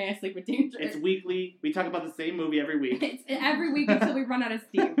Mother May I Sleep with Danger. It's weekly. We talk about the same movie every week. It's every week until we run out of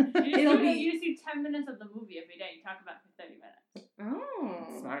steam. You just do 10 minutes of the movie every day. You talk about it for 30 minutes.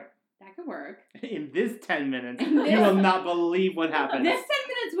 Oh. Smart. That could work. In this 10 minutes, you will not believe what happens. This 10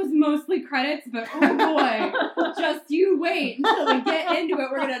 minutes was mostly credits, but oh boy, just you wait until we get into it.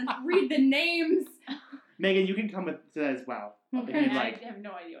 We're going to read the names. Megan, you can come with that as well. Okay. If you'd like. I have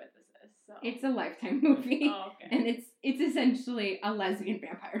no idea what this is. So. It's a Lifetime movie. Oh, okay. And it's essentially a lesbian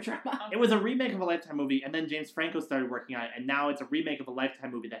vampire drama. Okay. It was a remake of a Lifetime movie, and then James Franco started working on it, and now it's a remake of a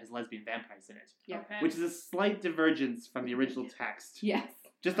Lifetime movie that has lesbian vampires in it. Yeah. Okay. Which is a slight divergence from the original text. Yes.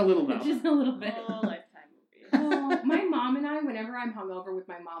 Just a little, though. Just a little bit. Oh, Lifetime movie. Oh, my mom and I, whenever I'm hungover with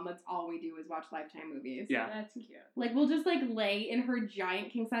my mom, that's all we do is watch Lifetime movies. Yeah. That's cute. Like, we'll just, like, lay in her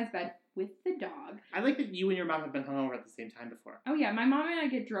giant king-size bed with the dog. I like that you and your mom have been hungover at the same time before. Oh, yeah, my mom and I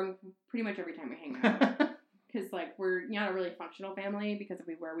get drunk pretty much every time we hang out. Because, like, we're not a really functional family, because if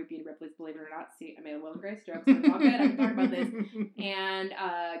we were, we'd be in Ripley's Believe It or Not. See, I made a Will and Grace joke, so it's all good. I can talk about this. And,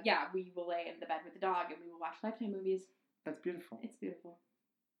 yeah, we will lay in the bed with the dog, and we will watch Lifetime movies. That's beautiful. It's beautiful.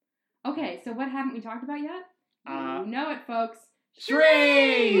 Okay, so what haven't we talked about yet? You know it, folks.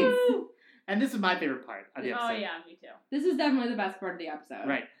 Charades! Woo! And this is my favorite part of the episode. Oh, yeah, me too. This is definitely the best part of the episode.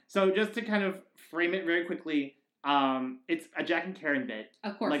 Right. So just to kind of frame it very quickly, it's a Jack and Karen bit.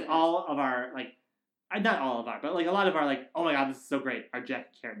 Of course. Like all of our, like, not all of our, but like a lot of our, like, oh my god, this is so great, our Jack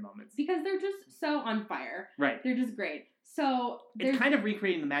and Karen moments. Because they're just so on fire. Right. They're just great. So it's kind of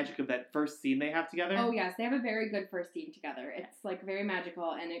recreating the magic of that first scene they have together. Oh yes, they have a very good first scene together. It's like very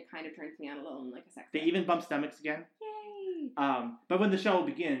magical, and it kind of turns me on a little in like a sex. They even bump stomachs again. Yay! But when the show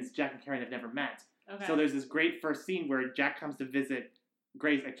begins, Jack and Karen have never met. Okay. So there's this great first scene where Jack comes to visit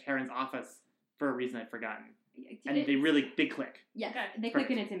Grace at Karen's office for a reason I've forgotten. And they really, they click. Yes, Okay. they click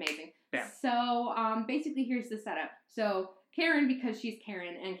and it's amazing. Bam. So, basically here's the setup. So, Karen, because she's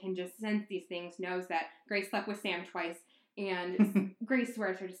Karen and can just sense these things, knows that Grace slept with Sam twice, and Grace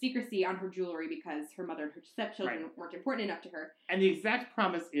swears her to secrecy on her jewelry because her mother and her stepchildren weren't important enough to her. And the exact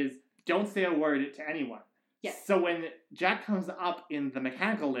promise is, don't say a word to anyone. Yes. So when Jack comes up in the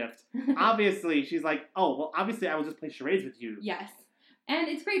mechanical lift, obviously she's like, oh, well, obviously I will just play charades with you. Yes. And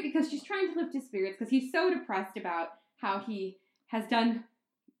it's great because she's trying to lift his spirits because he's so depressed about how he has done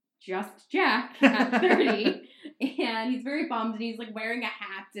just Jack at 30. And he's very bummed and he's like wearing a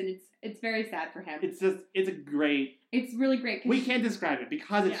hat and it's very sad for him. It's a great... It's really great. We can't describe it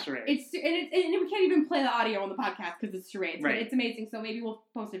because it's charades. And we can't even play the audio on the podcast because it's charades. Right. But it's amazing. So maybe we'll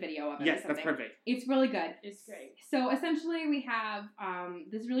post a video of it. Yes, or something. that's perfect. It's really good. It's great. So essentially we have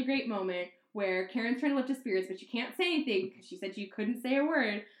this really great moment where Karen's trying to lift his spirits, but she can't say anything because she said she couldn't say a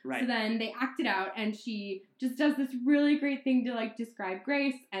word. Right. So then they act it out, and she just does this really great thing to, like, describe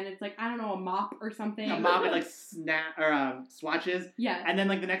Grace, and it's like, I don't know, a mop or something. A mop and, like, swatches. Yeah. And then,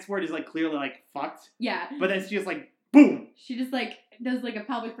 like, the next word is, like, clearly, like, fucked. Yeah. But then she just, like, boom! She just, like, does, like, a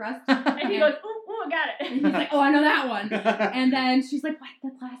pelvic thrust. And he goes, ooh, I got it. And he's like, oh, I know that one. And then she's like, what?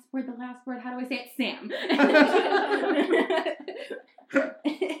 The last word, how do I say it? Sam.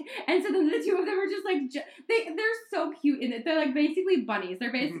 And so then the two of them are just like, they're so cute in it. They're like basically bunnies.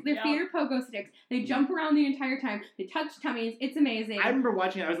 They're theater pogo sticks. They jump around the entire time. They touch tummies. It's amazing. I remember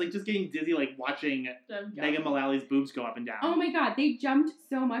watching it. I was like just getting dizzy, like watching Megan Mullally's boobs go up and down. Oh my god, they jumped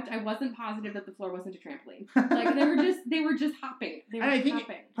so much. I wasn't positive that the floor wasn't a trampoline. Like they were just hopping. They were and I think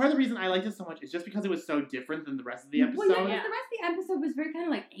hopping. Part of the reason I liked it so much is just because it was so different than the rest of the episode. Well, yeah, because the rest of the episode was very kind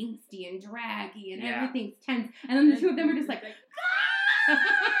of like angsty and draggy and Yeah. everything's tense. And then the two of them were just like,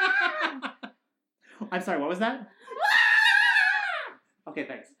 I'm sorry, what was that? Okay,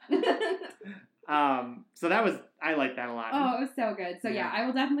 thanks. So that was, I liked that a lot. Oh, it was so good. So Yeah. I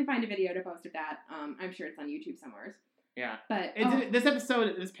will definitely find a video to post of that. I'm sure it's on YouTube somewhere. Yeah. But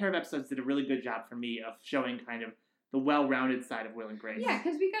This pair of episodes did a really good job for me of showing kind of the well-rounded side of Will and Grace. yeah,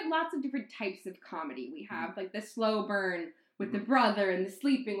 because we got lots of different types of comedy. We have like the slow burn with the brother and the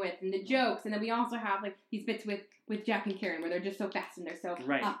sleeping with and the jokes, and then we also have like these bits with Jack and Karen where they're just so fast and they're so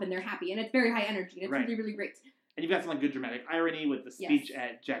up and they're happy and it's very high energy and it's really, really great. And you've got some like good dramatic irony with the speech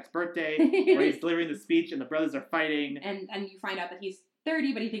at Jack's birthday where he's delivering the speech and the brothers are fighting. And you find out that he's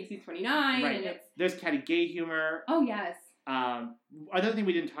 30 but he thinks he's 29 Right. and it's... There's catty gay humor. Oh, yes. Another thing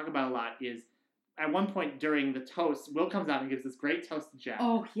we didn't talk about a lot is at one point during the toast, Will comes out and gives this great toast to Jack.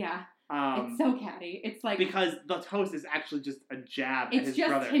 Oh, yeah. It's so catty. It's like because the toast is actually just a jab at his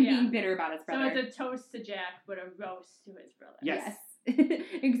brother. It's just him being bitter about his brother. So it's a toast to Jack, but a roast to his brother. Yes.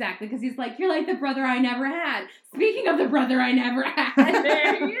 Exactly, because he's like, you're like the brother I never had. Speaking of the brother I never had.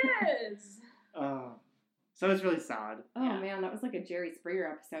 There he is. So it's really solid. Oh man, that was like a Jerry Springer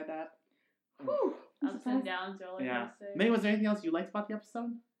episode. That. Whew. Ups and downs, roller coaster. May, was there anything else you liked about the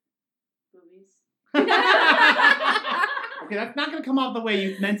episode? Boobies. Okay, that's not going to come off the way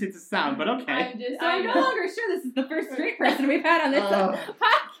you meant it to sound, but okay. I'm no longer sure this is the first straight person we've had on this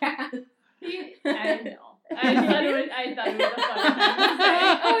podcast. I know. I thought it was a fun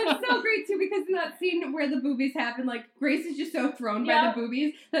time. Oh, it's so great too because in that scene where the boobies happen, like Grace is just so thrown by the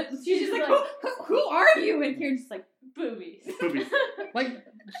boobies that she's just like, who are you? And Karen's just like, boobies. Boobies. Like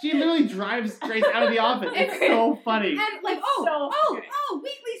she literally drives Grace out of the office. It's so funny. And like,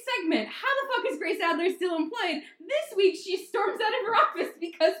 weekly segment. How the fuck is Grace Adler still employed? This week she storms out of her office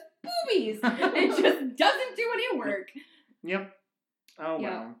because boobies and just doesn't do any work. Yep. Oh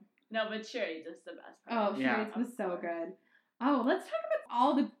wow. No, but Sherry's just the best part. Oh, Sherry's was so good. Oh, let's talk about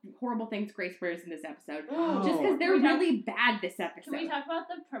all the horrible things Grace wears in this episode. Oh. Just because they're really bad this episode. Can we talk about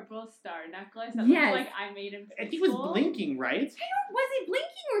the purple star necklace that looks like I made in I think it was blinking, right? Was it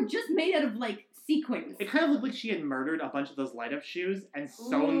blinking or just made out of, like, sequins? It kind of looked like she had murdered a bunch of those light-up shoes and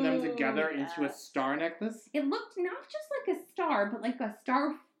sewn them together into a star necklace. It looked not just like a star, but like a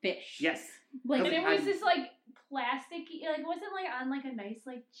starfish. Yes. Like, and it was this, like, plasticky, like, it wasn't, like, on, like, a nice,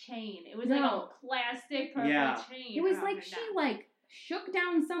 like, chain. It was, like, a plastic purple chain. It was like she, like, shook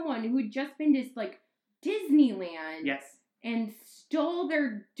down someone who had just been to, like, Disneyland. Yes. And stole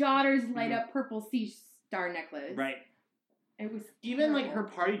their daughter's light-up purple sea star necklace. Right. It was even, like, her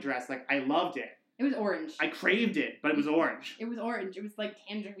party dress, like, I loved it. It was orange. I craved it, but it was orange. It was orange. It was, like,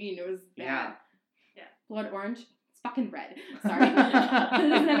 tangerine. It was bad. Yeah. Blood orange. Fucking red. Sorry. It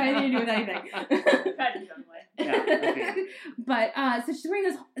doesn't have anything to do with anything. Okay. But so she's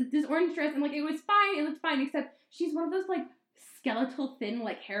wearing this orange dress and like it was fine, it looked fine, except she's one of those like skeletal thin,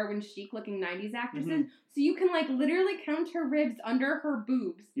 like heroin chic looking 90s actresses. Mm-hmm. So you can like literally count her ribs under her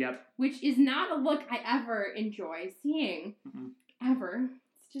boobs. Yep. Which is not a look I ever enjoy seeing. Mm-hmm. Ever.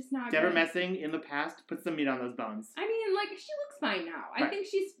 It's just not Deborah good. Messing in the past put some meat on those bones. I mean, like, she looks fine now. Right. I think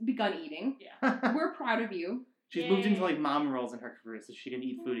she's begun eating. Yeah. We're proud of you. She's moved into, like, mom roles in her career so she can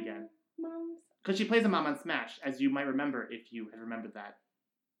eat food again. Moms. Because she plays a mom on Smash, as you might remember if you had remembered that.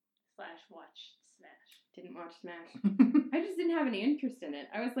 / watch Smash. Didn't watch Smash. I just didn't have any interest in it.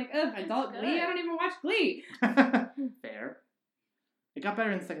 I was like, ugh, adult Glee? I don't even watch Glee. Fair. It got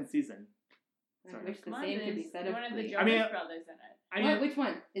better in the second season. I wish the same could be said of one of Glee. the Jonas brothers in it. Which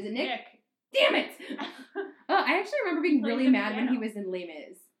one? Is it Nick? Nick. Damn it! I actually remember being really mad when he was in Les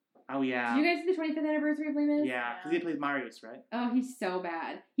Mis. Oh, yeah. Did you guys see the 25th anniversary of Les Mis? Yeah, because he plays Marius, right? Oh, he's so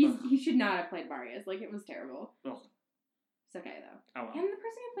bad. He should not have played Marius. Like, it was terrible. Ugh. It's okay, though. Oh, well. And the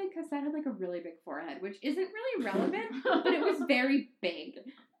person who played Cassette had, like, a really big forehead, which isn't really relevant, but it was very big.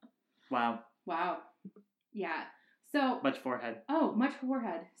 Wow. Yeah. So... Much forehead. Oh, much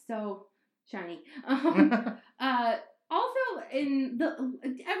forehead. So shiny. Also,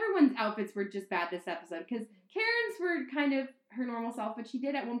 everyone's outfits were just bad this episode, because Karen's were kind of her normal self, but she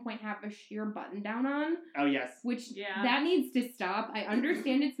did at one point have a sheer button down on. Oh, yes. Which, that needs to stop. I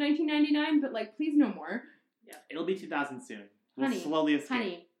understand it's 1999, but, like, please no more. Yeah. It'll be 2000 soon. We'll slowly escape.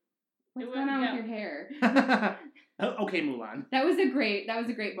 Honey, what's going on with your hair? Okay, Mulan. That was a great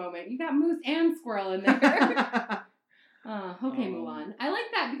moment. You got moose and squirrel in there. Okay, Mulan. I like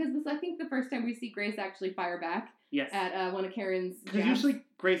that because this, I think, the first time we see Grace actually fire back. Yes. At one of Karen's. Because usually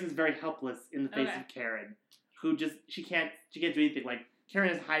Grace is very helpless in the face of Karen, who just she can't do anything. Like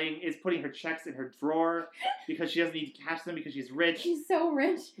Karen is putting her checks in her drawer because she doesn't need to cash them because she's rich. She's so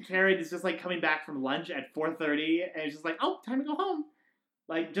rich. Karen is just like coming back from lunch at 4:30 and it's just like, oh, time to go home.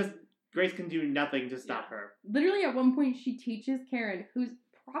 Like just Grace can do nothing to stop her. Literally, at one point, she teaches Karen, who's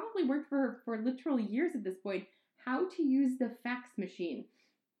probably worked for her for literal years at this point, how to use the fax machine.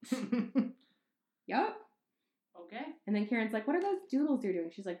 Yup. Okay. And then Karen's like, what are those doodles you're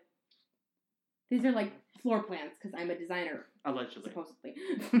doing? She's like, these are like floor plans because I'm a designer. Allegedly. Supposedly.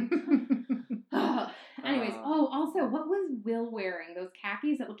 Anyways, also, what was Will wearing? Those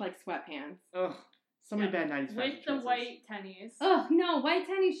khakis that look like sweatpants. Ugh. So many bad 90s with the white tennies. Ugh, no, white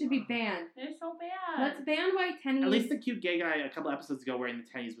tennies should be banned. They're so bad. Let's ban white tennies. At least the cute gay guy a couple episodes ago wearing the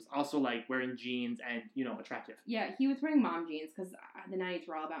tennies was also like wearing jeans and, attractive. Yeah, he was wearing mom jeans because the 90s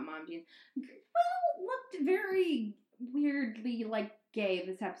were all about mom jeans. Will looked very weirdly like gay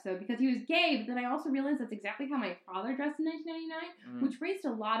this episode because he was gay, but then I also realized that's exactly how my father dressed in 1999, which raised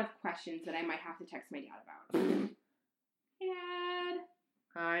a lot of questions that I might have to text my dad about. Hey, Dad.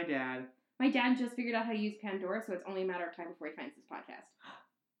 Hi, Dad. My dad just figured out how to use Pandora, so it's only a matter of time before he finds this podcast.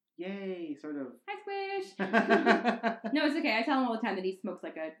 Yay, sort of. Hi, Squish. No, it's okay. I tell him all the time that he smokes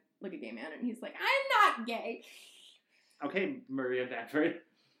like a gay man, and he's like, I'm not gay. Okay, Maria Bamford.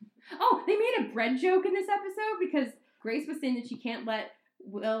 Oh, they made a bread joke in this episode because Grace was saying that she can't let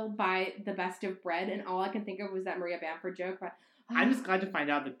Will buy the best of bread, and all I can think of was that Maria Bamford joke. But I'm just glad to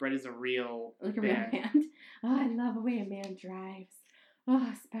find out that bread is a real real band. band. Oh, I love the way a man drives.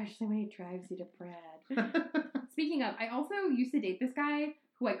 Oh, especially when he drives you to bread. Speaking of, I also used to date this guy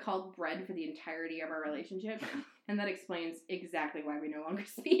who I called bread for the entirety of our relationship, and that explains exactly why we no longer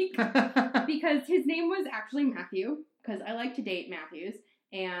speak. Because his name was actually Matthew, because I like to date Matthews,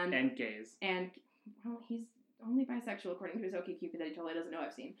 and gays. And, well, he's only bisexual according to his OkCupid that he totally doesn't know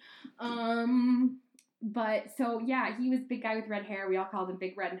I've seen. But, so, yeah, he was a big guy with red hair. We all called him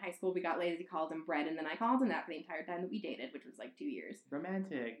Big Red in high school. We got lazy, called him Bread, and then I called him that for the entire time that we dated, which was like 2 years.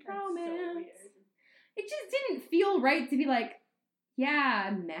 Romantic. Romance. So weird. It just didn't feel right to be like,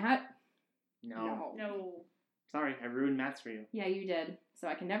 yeah, Matt. No. Sorry, I ruined Matt's for you. Yeah, you did. So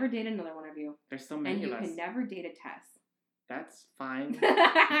I can never date another one of you. There's so many of us. And you can never date a Tess. That's fine.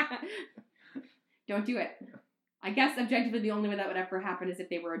 Don't do it. I guess objectively the only way that would ever happen is if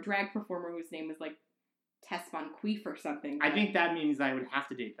they were a drag performer whose name was like Tess Von Queef or something. I think that means I would have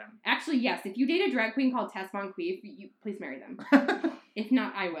to date them. Actually, yes. If you date a drag queen called Tess Von Queef, you please marry them. If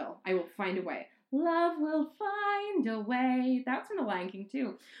not, I will. I will find a way. Love will find a way. That's from The Lion King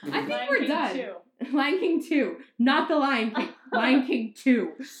 2. I think we're done. 2. Lion King 2. Not The Lion King. Lion King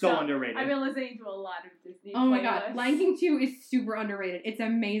 2. So underrated. I've been listening to a lot of Disney. Oh my god. Lion King 2 is super underrated. It's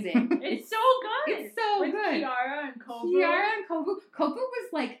amazing. It's so good. It's so With good. Kiara and Kovu. Kiara and Kovu. Kovu was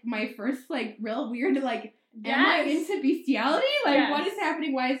like my first like real weird like, Yes. am I into bestiality? Like, Yes. what is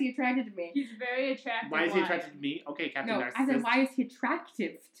happening? Why is he attracted to me? He's very attractive. Why is he attracted to me? Okay, Captain No, Narcissist. I said, why is he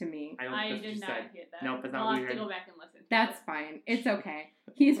attractive to me? I don't I think that's what did you not said. get that. Nope, that's not I'll what have we to heard. go back and listen to That's it. fine. It's okay.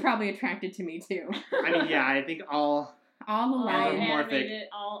 He's probably attracted to me too. I mean, yeah, I think all All the All lions. Anthropomorphic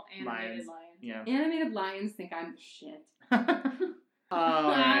all animated lions. lions. Yeah. Animated lions think I'm the shit.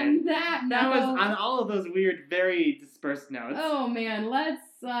 Alright. On that That was note- on all of those weird, very dispersed notes. Oh man, let's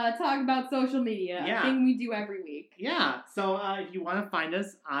talk about social media. Yeah. A thing we do every week. Yeah, so if you want to find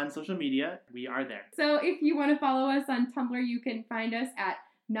us on social media, we are there. So if you want to follow us on Tumblr, you can find us at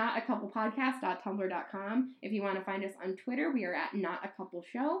notacouplepodcast.tumblr.com. If you want to find us on Twitter, we are at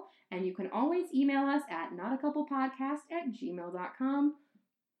notacoupleshow. And you can always email us at notacouplepodcast@gmail.com.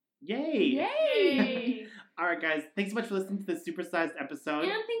 Yay! Yay! Alright, guys, thanks so much for listening to this supersized episode.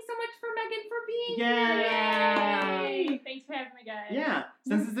 And thanks so much for Megan for being Yay! here. Thanks for having me, guys. Yeah,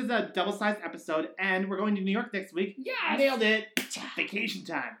 since this is a double-sized episode and we're going to New York next week, Yes! nailed it! Vacation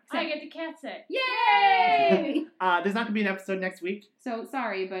time. I get the cat sit. Yay! There's not going to be an episode next week. So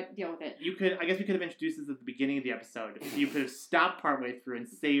sorry, but deal with it. I guess we could have introduced this at the beginning of the episode. You could have stopped partway through and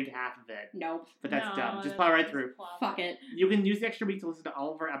saved half of it. Nope. But that's No, dumb. Just that's plow right through. plausible. Fuck it. You can use the extra week to listen to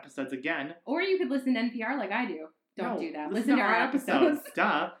all of our episodes again. Or you could listen to NPR like I do. Don't No, do that. Listen to our episodes.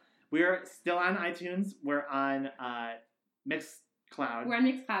 Duh. We're still on iTunes. We're on Mixcloud. We're on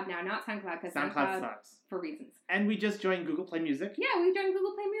Mixcloud now, not SoundCloud, because SoundCloud sucks. for reasons. And we just joined Google Play Music. Yeah, we've done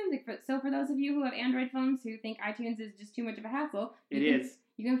Google Play Music. So for those of you who have Android phones who think iTunes is just too much of a hassle, you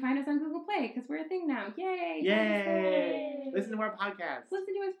can find us on Google Play because we're a thing now. Yay! Yay! Listen to our podcast.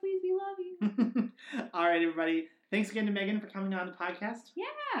 Listen to us, please. We love you. All right, everybody. Thanks again to Megan for coming on the podcast.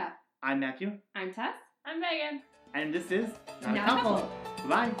 Yeah. I'm Matthew. I'm Tess. I'm Megan. And this is Not, Not a a Couple.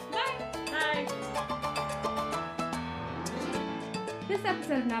 Bye. Bye. Bye. This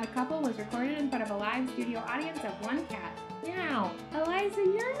episode of Not a Couple was recorded in front of a live studio audience of one cat. Meow. Eliza,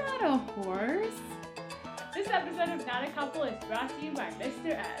 you're not a horse. This episode of Not a Couple is brought to you by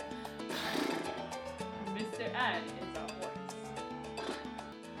Mr. Ed. Mr. Ed is